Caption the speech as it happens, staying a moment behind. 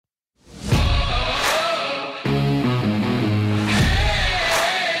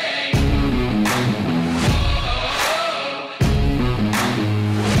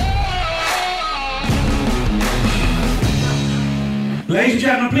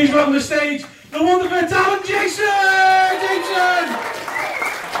please welcome to the stage the wonderful talent, Jason! Jason!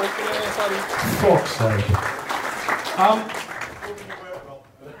 Fuck's sake.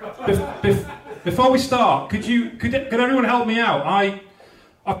 Before we start, could everyone help me out?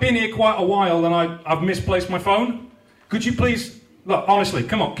 I've been here quite a while and I've misplaced my phone. Could you please, look, honestly,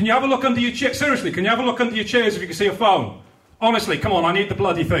 come on, can you have a look under your chair? Seriously, can you have a look under your chairs if you can see a phone? Honestly, come on, I need the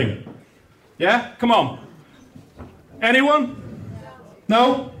bloody thing. Yeah? Come on. Anyone?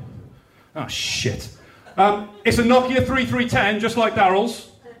 No? Oh, shit. It's a Nokia 3310, just like Daryl's.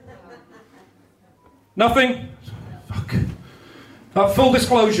 Nothing? Fuck. Full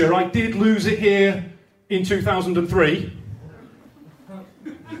disclosure, I did lose it here in 2003.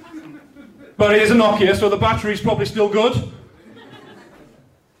 But it is a Nokia, so the battery's probably still good.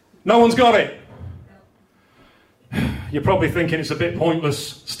 No one's got it. You're probably thinking it's a bit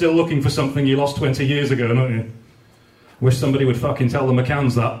pointless still looking for something you lost 20 years ago, don't you? Wish somebody would fucking tell the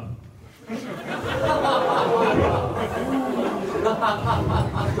McCanns that.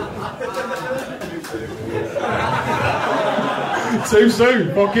 Too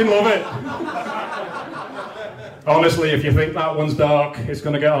soon, fucking love it. Honestly, if you think that one's dark, it's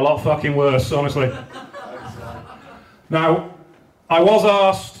going to get a lot fucking worse, honestly. Now, I was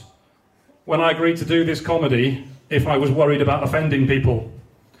asked when I agreed to do this comedy if I was worried about offending people.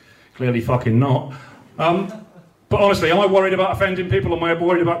 Clearly fucking not. But honestly, am I worried about offending people? Am I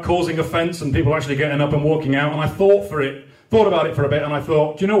worried about causing offence and people actually getting up and walking out? And I thought about it for a bit, and I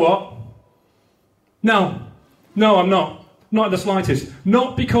thought, do you know what? No, I'm not. Not in the slightest.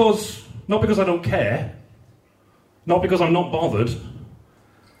 Not because I don't care. Not because I'm not bothered.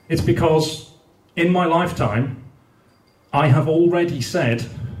 It's because in my lifetime, I have already said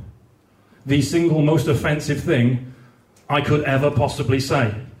the single most offensive thing I could ever possibly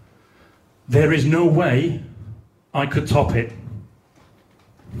say. There is no way I could top it.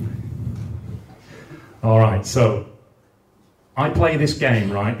 Alright, so I play this game,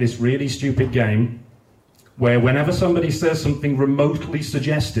 right? This really stupid game where whenever somebody says something remotely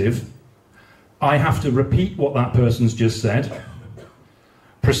suggestive, I have to repeat what that person's just said,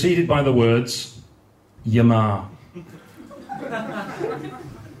 preceded by the words, Yama.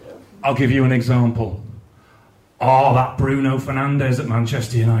 I'll give you an example. Oh, that Bruno Fernandes at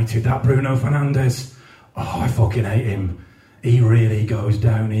Manchester United, that Bruno Fernandes. Oh, I fucking hate him. He really goes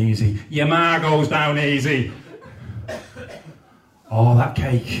down easy. Yama goes down easy. Oh, that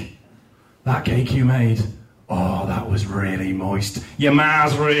cake you made. Oh, that was really moist. Your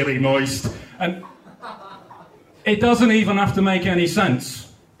ma's really moist. And it doesn't even have to make any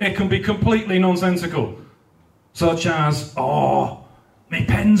sense. It can be completely nonsensical. Such as, oh, my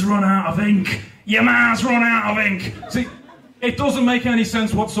pen's run out of ink. Your ma's run out of ink. See, it doesn't make any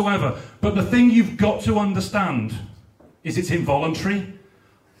sense whatsoever. But the thing you've got to understand is it's involuntary.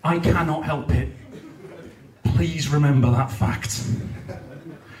 I cannot help it. Please remember that fact.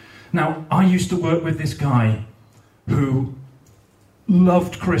 Now, I used to work with this guy who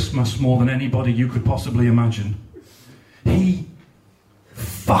loved Christmas more than anybody you could possibly imagine. He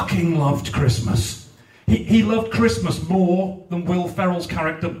fucking loved Christmas. He loved Christmas more than Will Ferrell's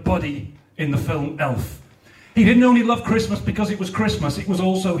character Buddy in the film Elf. He didn't only love Christmas because it was Christmas, it was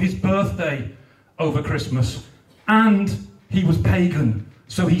also his birthday over Christmas. And he was pagan,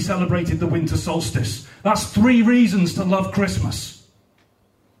 so he celebrated the winter solstice. That's 3 reasons to love Christmas.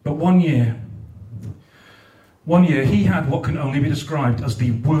 But one year he had what can only be described as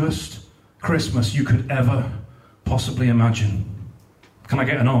the worst Christmas you could ever possibly imagine. Can I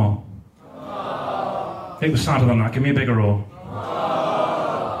get an R? It was sadder than that. Give me a bigger R.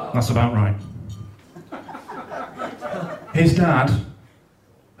 That's about right. His dad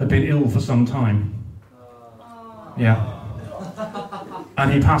had been ill for some time. Yeah.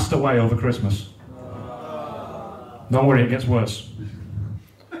 And he passed away over Christmas. Don't worry, it gets worse.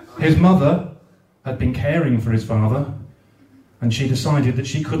 His mother had been caring for his father, and she decided that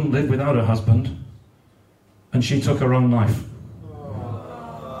she couldn't live without her husband, and she took her own life.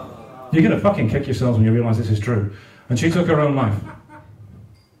 You're going to fucking kick yourselves when you realise this is true. And she took her own life.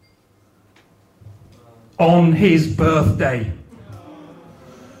 On his birthday.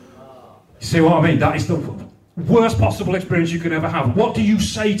 You see what I mean? That is the worst possible experience you could ever have. What do you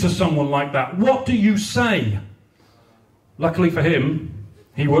say to someone like that? What do you say? Luckily for him,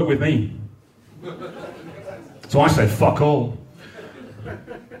 he worked with me. So I said, fuck all.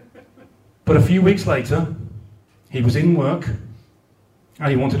 But a few weeks later, he was in work and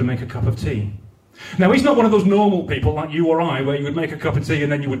he wanted to make a cup of tea. Now, he's not one of those normal people like you or I, where you would make a cup of tea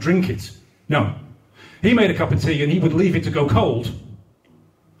and then you would drink it. No. He made a cup of tea and he would leave it to go cold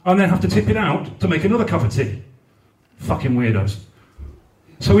and then have to tip it out to make another cup of tea. Fucking weirdos.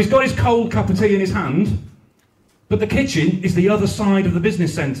 So he's got his cold cup of tea in his hand, but the kitchen is the other side of the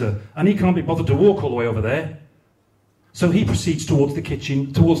business centre, and he can't be bothered to walk all the way over there. So he proceeds towards the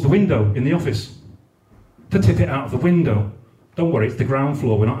kitchen, towards the window in the office, to tip it out of the window. Don't worry, it's the ground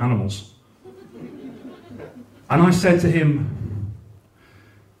floor, we're not animals. And I said to him,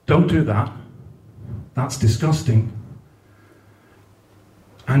 don't do that. That's disgusting.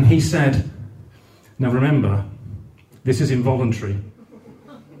 And he said, now remember, this is involuntary.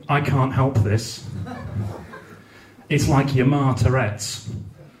 I can't help this. It's like your Ma Tourette's.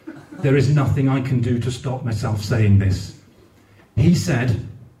 There is nothing I can do to stop myself saying this. He said,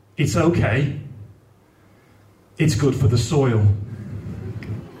 it's okay. It's good for the soil.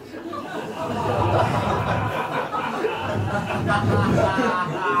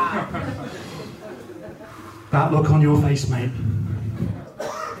 That look on your face, mate.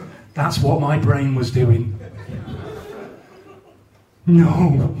 That's what my brain was doing.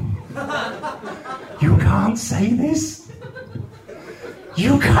 No. You can't say this.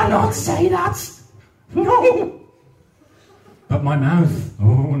 You cannot say that. No. But my mouth,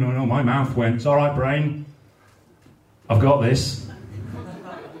 oh no, my mouth went, it's all right, brain. I've got this.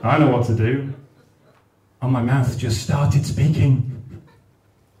 I know what to do. And my mouth just started speaking.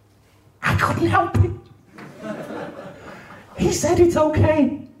 I couldn't help it. He said it's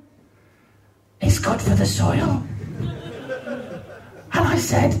okay. It's good for the soil. And I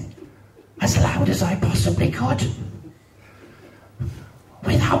said, as loud as I possibly could,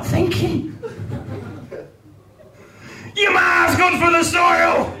 without thinking, your ma's good for the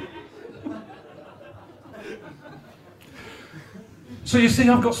soil! So you see,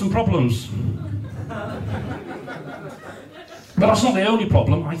 I've got some problems. But that's not the only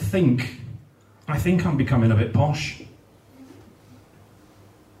problem. I think I'm becoming a bit posh.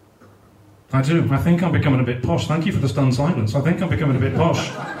 I do. I think I'm becoming a bit posh. Thank you for the stunned silence. I think I'm becoming a bit posh.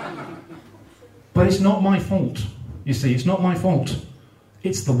 But it's not my fault. You see, it's not my fault.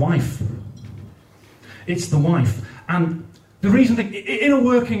 It's the wife. It's the wife. And the reason that in a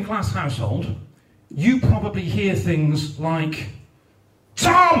working class household, you probably hear things like,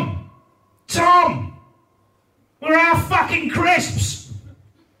 Tom! Tom! Where are our fucking crisps?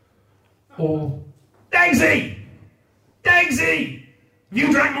 Or, Degsy! Degsy! You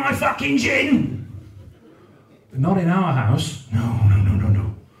drank my fucking gin? But not in our house. No.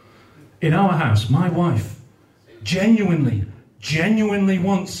 In our house, my wife genuinely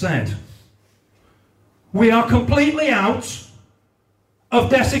once said, we are completely out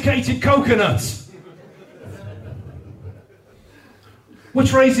of desiccated coconuts.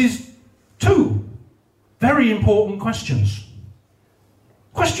 Which raises two very important questions.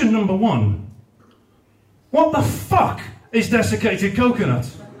 Question number one, what the fuck is desiccated coconut?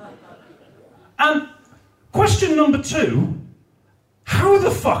 And question number two, how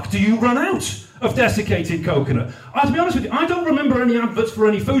the fuck do you run out of desiccated coconut? To be honest with you, I don't remember any adverts for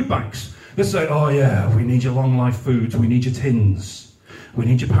any food banks that say, oh yeah, we need your long life foods, we need your tins, we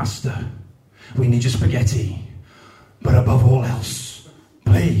need your pasta, we need your spaghetti, but above all else,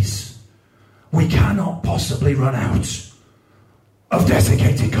 please, we cannot possibly run out of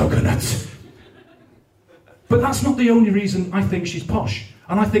desiccated coconut. But that's not the only reason I think she's posh.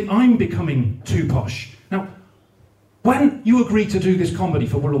 And I think I'm becoming too posh. Now, when you agree to do this comedy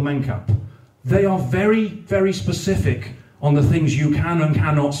for Wirral Mencap, they are very, very specific on the things you can and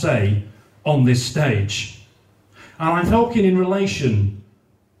cannot say on this stage. And I'm talking in relation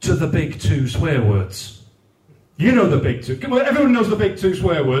to the big two swear words. You know the big two. Come on, everyone knows the big two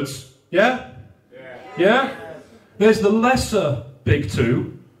swear words. Yeah? Yeah? There's the lesser big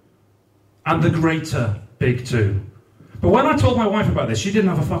two and the greater big two. But when I told my wife about this, she didn't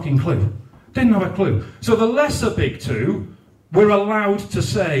have a fucking clue. Didn't have a clue. So the lesser big two, we're allowed to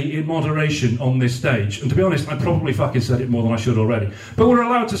say in moderation on this stage. And to be honest, I probably fucking said it more than I should already. But we're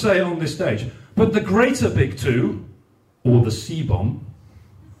allowed to say it on this stage. But the greater big two, or the C-bomb,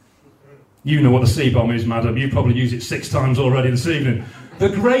 you know what the C-bomb is, madam. You probably used it 6 times already this evening. The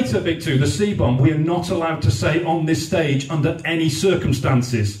greater big two, the C-bomb, we are not allowed to say on this stage under any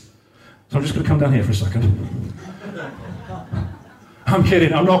circumstances. So I'm just going to come down here for a second. I'm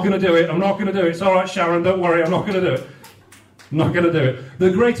kidding, I'm not going to do it, It's all right, Sharon, don't worry, I'm not going to do it.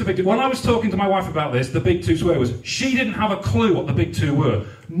 The greater big two. When I was talking to my wife about this, the big two swear words, she didn't have a clue what the big two were.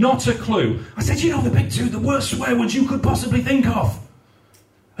 Not a clue. I said, you know the big two, the worst swear words you could possibly think of.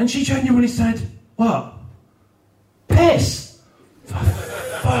 And she genuinely said, what? Piss. For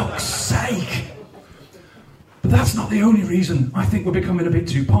fuck's sake. But that's not the only reason I think we're becoming a bit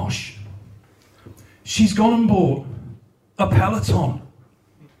too posh. She's gone and bought a Peloton.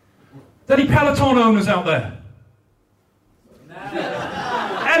 Any Peloton owners out there? No.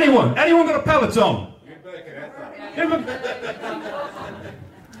 Anyone got a Peloton?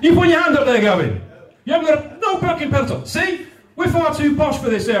 You put your hand up there, Gavin. You haven't got no fucking Peloton. See? We're far too posh for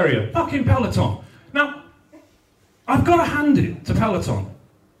this area. Fucking Peloton. Now, I've got to hand it to Peloton.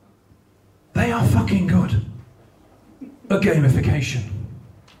 They are fucking good at gamification.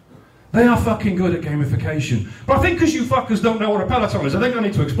 They are fucking good at gamification. But I think because you fuckers don't know what a Peloton is, I think I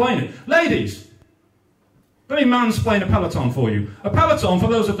need to explain it. Ladies, let me mansplain a Peloton for you. A Peloton, for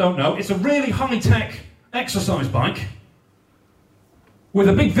those that don't know, it's a really high-tech exercise bike with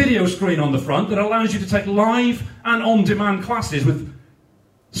a big video screen on the front that allows you to take live and on-demand classes with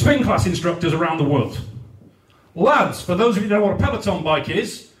spin class instructors around the world. Lads, for those of you who know what a Peloton bike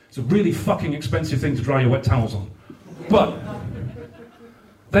is, it's a really fucking expensive thing to dry your wet towels on. But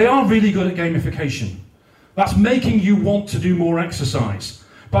they are really good at gamification. That's making you want to do more exercise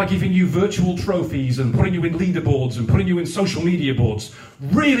by giving you virtual trophies and putting you in leaderboards and putting you in social media boards.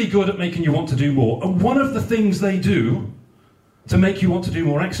 Really good at making you want to do more. And one of the things they do to make you want to do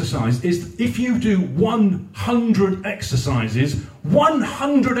more exercise is if you do 100 exercises,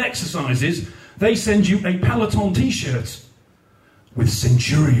 they send you a Peloton t-shirt with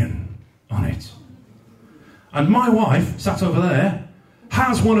Centurion on it. And my wife, sat over there,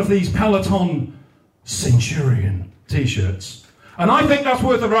 has one of these Peloton Centurion t-shirts. And I think that's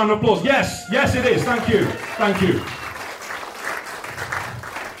worth a round of applause. Yes, it is. Thank you.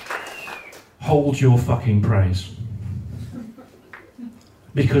 Hold your fucking praise.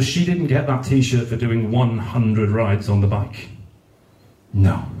 Because she didn't get that t-shirt for doing 100 rides on the bike.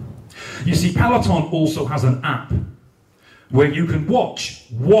 No. You see, Peloton also has an app where you can watch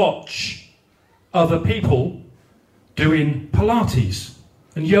other people doing Pilates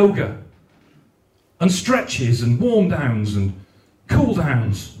and yoga and stretches and warm downs and cool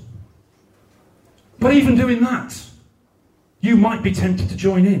downs. But even doing that, you might be tempted to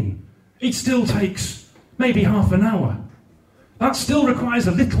join in. It still takes maybe half an hour. That still requires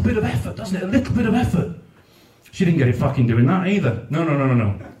a little bit of effort, doesn't it? A little bit of effort. She didn't get it fucking doing that either.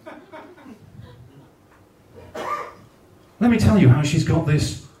 No. Let me tell you how she's got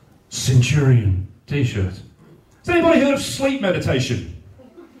this Centurion t-shirt. Has anybody heard of sleep meditation?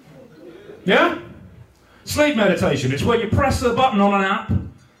 Yeah? Sleep meditation. It's where you press a button on an app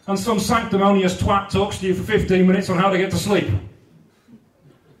and some sanctimonious twat talks to you for 15 minutes on how to get to sleep.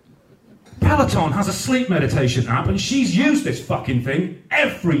 Peloton has a sleep meditation app and she's used this fucking thing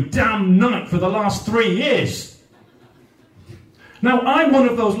every damn night for the last 3 years. Now, I'm one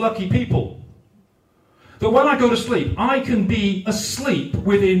of those lucky people that when I go to sleep, I can be asleep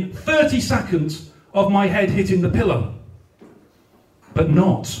within 30 seconds of my head hitting the pillow. But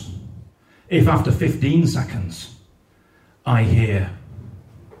not if after 15 seconds I hear,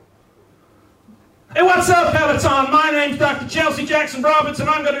 "Hey, what's up, Peloton? My name's Dr. Chelsea Jackson Roberts, and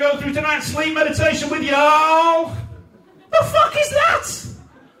I'm going to go through tonight's sleep meditation with y'all." The fuck is that?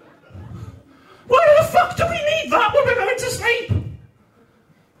 Why the fuck do we need that when we're going to sleep?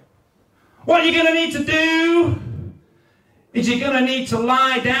 What you're going to need to do is you're going to need to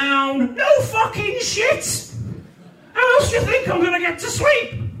lie down. No fucking shit! How else do you think I'm going to get to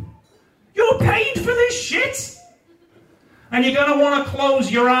sleep? You're paid for this shit! And you're going to want to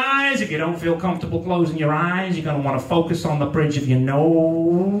close your eyes. If you don't feel comfortable closing your eyes, you're going to want to focus on the bridge of your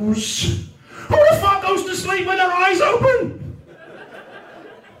nose. Who the fuck goes to sleep with their eyes open?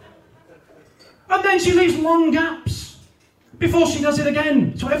 And then she leaves long gaps before she does it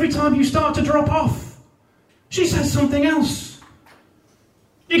again. So every time you start to drop off, she says something else.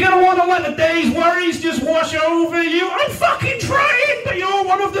 You're going to want to let the day's worries just wash over you. I'm fucking trying, but you're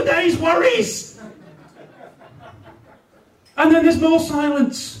one of the day's worries. And then there's more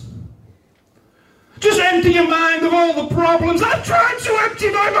silence. Just empty your mind of all the problems. I'm trying to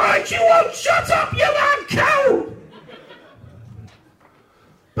empty my mind. You won't shut up, you mad cow.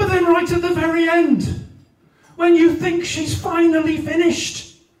 But then right at the very end, when you think she's finally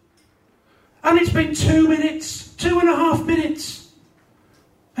finished, and it's been 2 minutes, 2.5 minutes,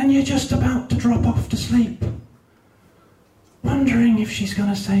 and you're just about to drop off to sleep, wondering if she's going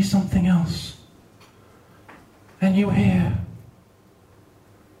to say something else, and you hear,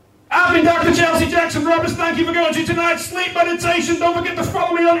 "I've been Dr. Chelsea Jackson Roberts. Thank you for going to tonight's sleep meditation. Don't forget to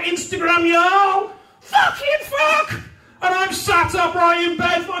follow me on Instagram, y'all." Fucking fuck! And I'm sat upright in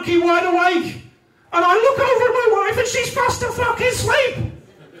bed, fucking wide awake. And I look over at my wife and she's fast to fucking sleep.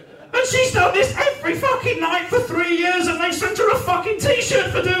 And she's done this every fucking night for 3 years and they sent her a fucking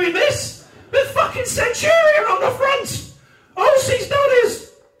t-shirt for doing this. With fucking Centurion on the front. All she's done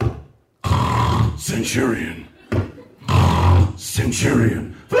is... Centurion.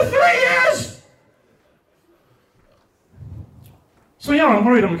 Centurion. For 3 years! So yeah, I'm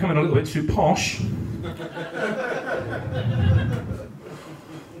worried I'm becoming a little bit too posh.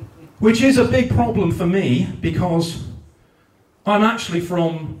 Which is a big problem for me, because I'm actually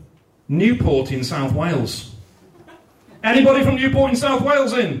from Newport in South Wales. Anybody from Newport in South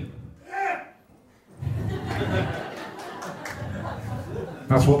Wales in? Yeah.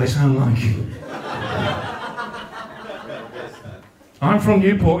 That's what they sound like. I'm from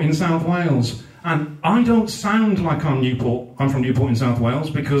Newport in South Wales, and I don't sound like I'm from Newport in South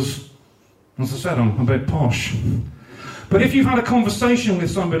Wales because, as I said, I'm a bit posh. But if you've had a conversation with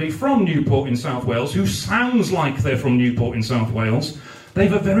somebody from Newport in South Wales who sounds like they're from Newport in South Wales, they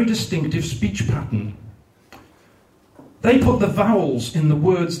have a very distinctive speech pattern. They put the vowels in the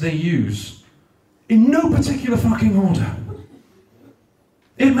words they use in no particular fucking order.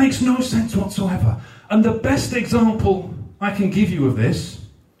 It makes no sense whatsoever. And the best example I can give you of this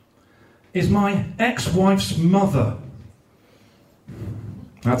is my ex-wife's mother.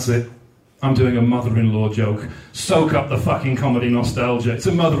 That's it. I'm doing a mother-in-law joke. Soak up the fucking comedy nostalgia. It's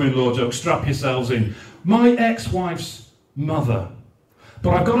a mother-in-law joke. Strap yourselves in. My ex-wife's mother.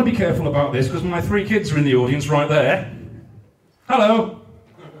 But I've got to be careful about this because my 3 kids are in the audience right there. Hello.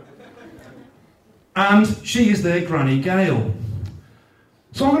 And she is their Granny Gail.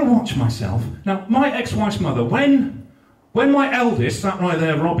 So I'm going to watch myself. Now, my ex-wife's mother, when my eldest, that right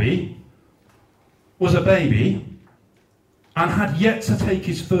there, Robbie, was a baby and had yet to take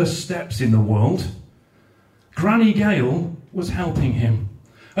his first steps in the world, Granny Gail was helping him.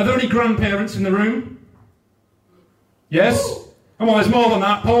 Are there any grandparents in the room? Yes? Come on, there's more than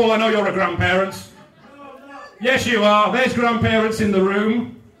that. Paul, I know you're a grandparent. Yes, you are. There's grandparents in the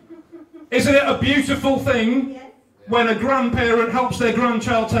room. Isn't it a beautiful thing when a grandparent helps their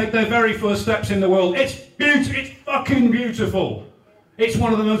grandchild take their very first steps in the world? It's fucking beautiful. It's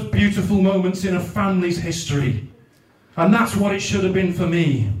one of the most beautiful moments in a family's history. And that's what it should have been for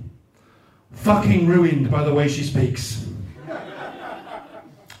me. Fucking ruined by the way she speaks.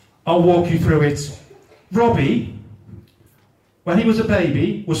 I'll walk you through it. Robbie, when he was a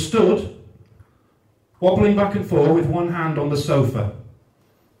baby, was stood, wobbling back and forth with one hand on the sofa.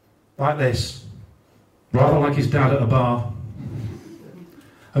 Like this. Rather like his dad at a bar.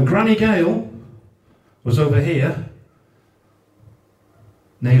 And Granny Gail was over here,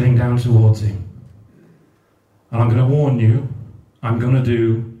 kneeling down towards him. And I'm going to warn you, I'm going to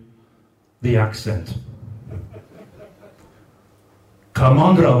do the accent. Come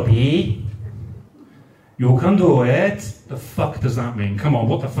on, Robbie. You can do it. The fuck does that mean? Come on,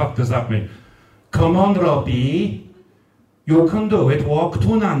 what the fuck does that mean? Come on, Robbie. You can do it. Walk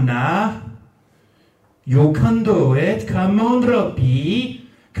to Nana. You can do it. Come on, Robbie.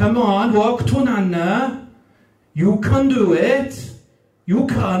 Come on, walk to Nana. You can do it. You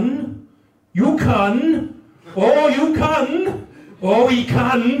can. You can. Oh, you can. Oh, he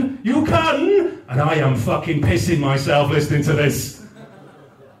can. You can. And I am fucking pissing myself listening to this.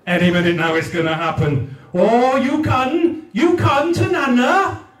 Any minute now it's going to happen. Oh, you can. You can to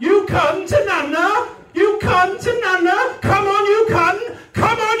Nana. You can to Nana. You can to Nana. Come on, you can.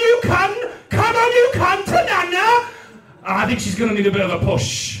 Come on, you can. Come on, you can to Nana. I think she's going to need a bit of a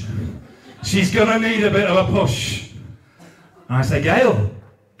push. She's going to need a bit of a push. And I say, Gail,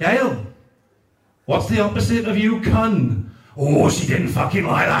 what's the opposite of you can? Oh, she didn't fucking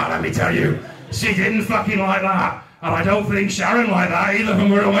like that, let me tell you. She didn't fucking like that. And I don't think Sharon liked that either from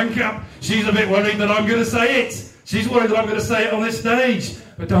Wirral Mencap. She's a bit worried that I'm going to say it. She's worried that I'm going to say it on this stage.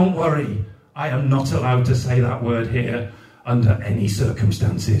 But don't worry, I am not allowed to say that word here under any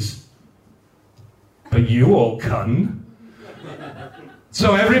circumstances. But you all can.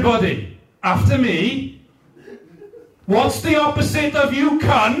 So everybody, after me, what's the opposite of you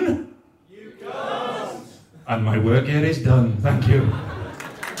can? You can't. And my work here is done. Thank you.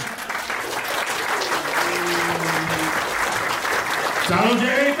 Donald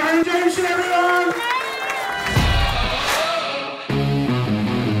J. Jameson, everyone!